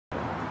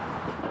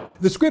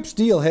The Scripps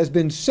deal has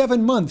been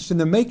 7 months in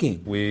the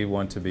making. We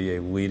want to be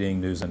a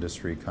leading news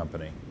industry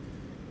company,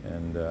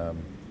 and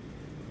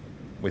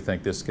we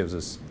think this gives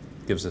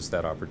us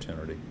that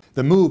opportunity.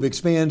 The move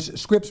expands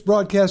Scripps'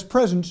 broadcast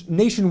presence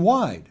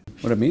nationwide.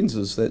 What it means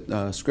is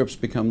that Scripps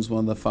becomes one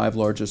of the 5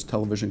 largest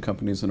television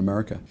companies in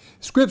America.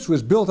 Scripps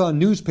was built on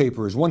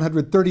newspapers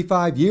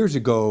 135 years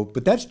ago,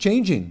 but that's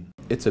changing.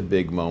 It's a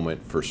big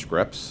moment for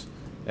Scripps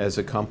as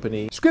a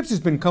company. Scripps has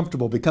been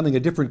comfortable becoming a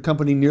different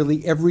company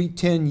nearly every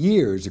 10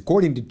 years,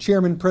 according to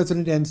Chairman,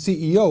 President, and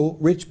CEO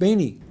Rich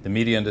Bainey. The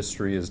media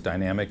industry is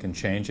dynamic and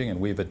changing, and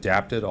we've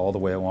adapted all the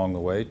way along the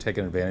way,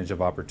 taken advantage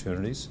of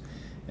opportunities.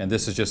 And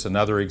this is just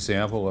another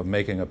example of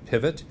making a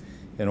pivot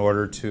in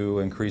order to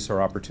increase our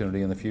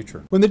opportunity in the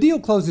future. When the deal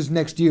closes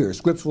next year,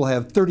 Scripps will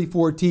have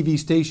 34 TV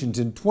stations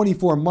in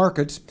 24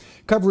 markets,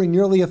 covering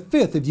nearly a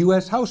fifth of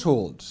U.S.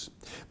 households.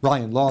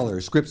 Brian Lawler,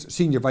 Scripps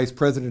Senior Vice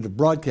President of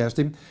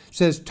Broadcasting,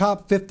 says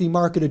top 50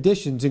 market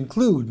additions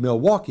include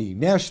Milwaukee,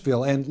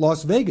 Nashville, and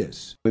Las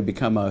Vegas. We've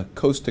become a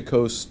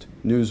coast-to-coast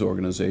news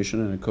organization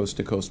and a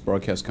coast-to-coast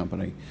broadcast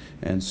company.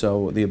 And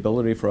so the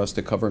ability for us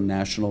to cover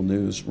national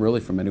news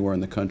really from anywhere in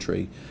the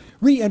country.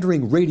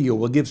 Re-entering radio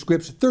will give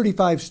Scripps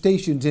 35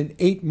 stations in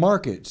 8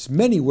 markets,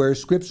 many where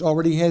Scripps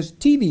already has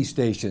TV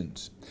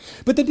stations.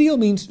 But the deal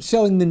means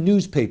selling the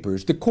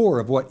newspapers, the core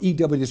of what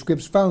E.W.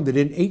 Scripps founded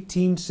in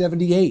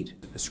 1878.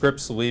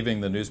 Scripps leaving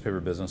the newspaper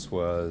business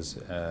was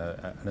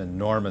an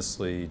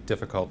enormously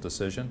difficult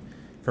decision.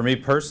 For me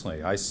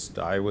personally,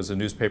 I was a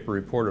newspaper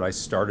reporter. I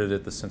started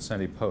at the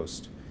Cincinnati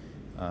Post.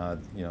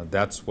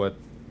 That's what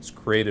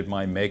created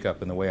my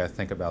makeup and the way I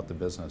think about the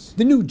business.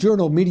 The new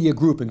Journal Media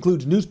Group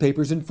includes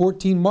newspapers in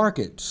 14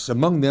 markets,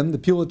 among them the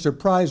Pulitzer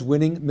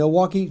Prize-winning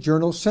Milwaukee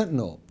Journal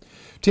Sentinel.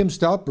 Tim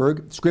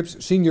Stoutberg,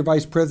 Scripps Senior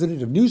Vice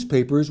President of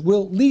Newspapers,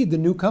 will lead the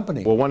new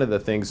company. Well, one of the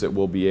things that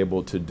we'll be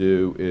able to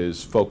do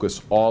is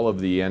focus all of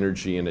the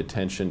energy and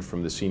attention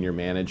from the senior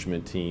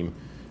management team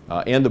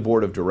and the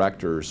board of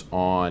directors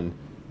on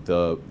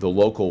the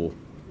local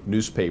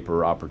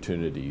newspaper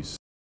opportunities.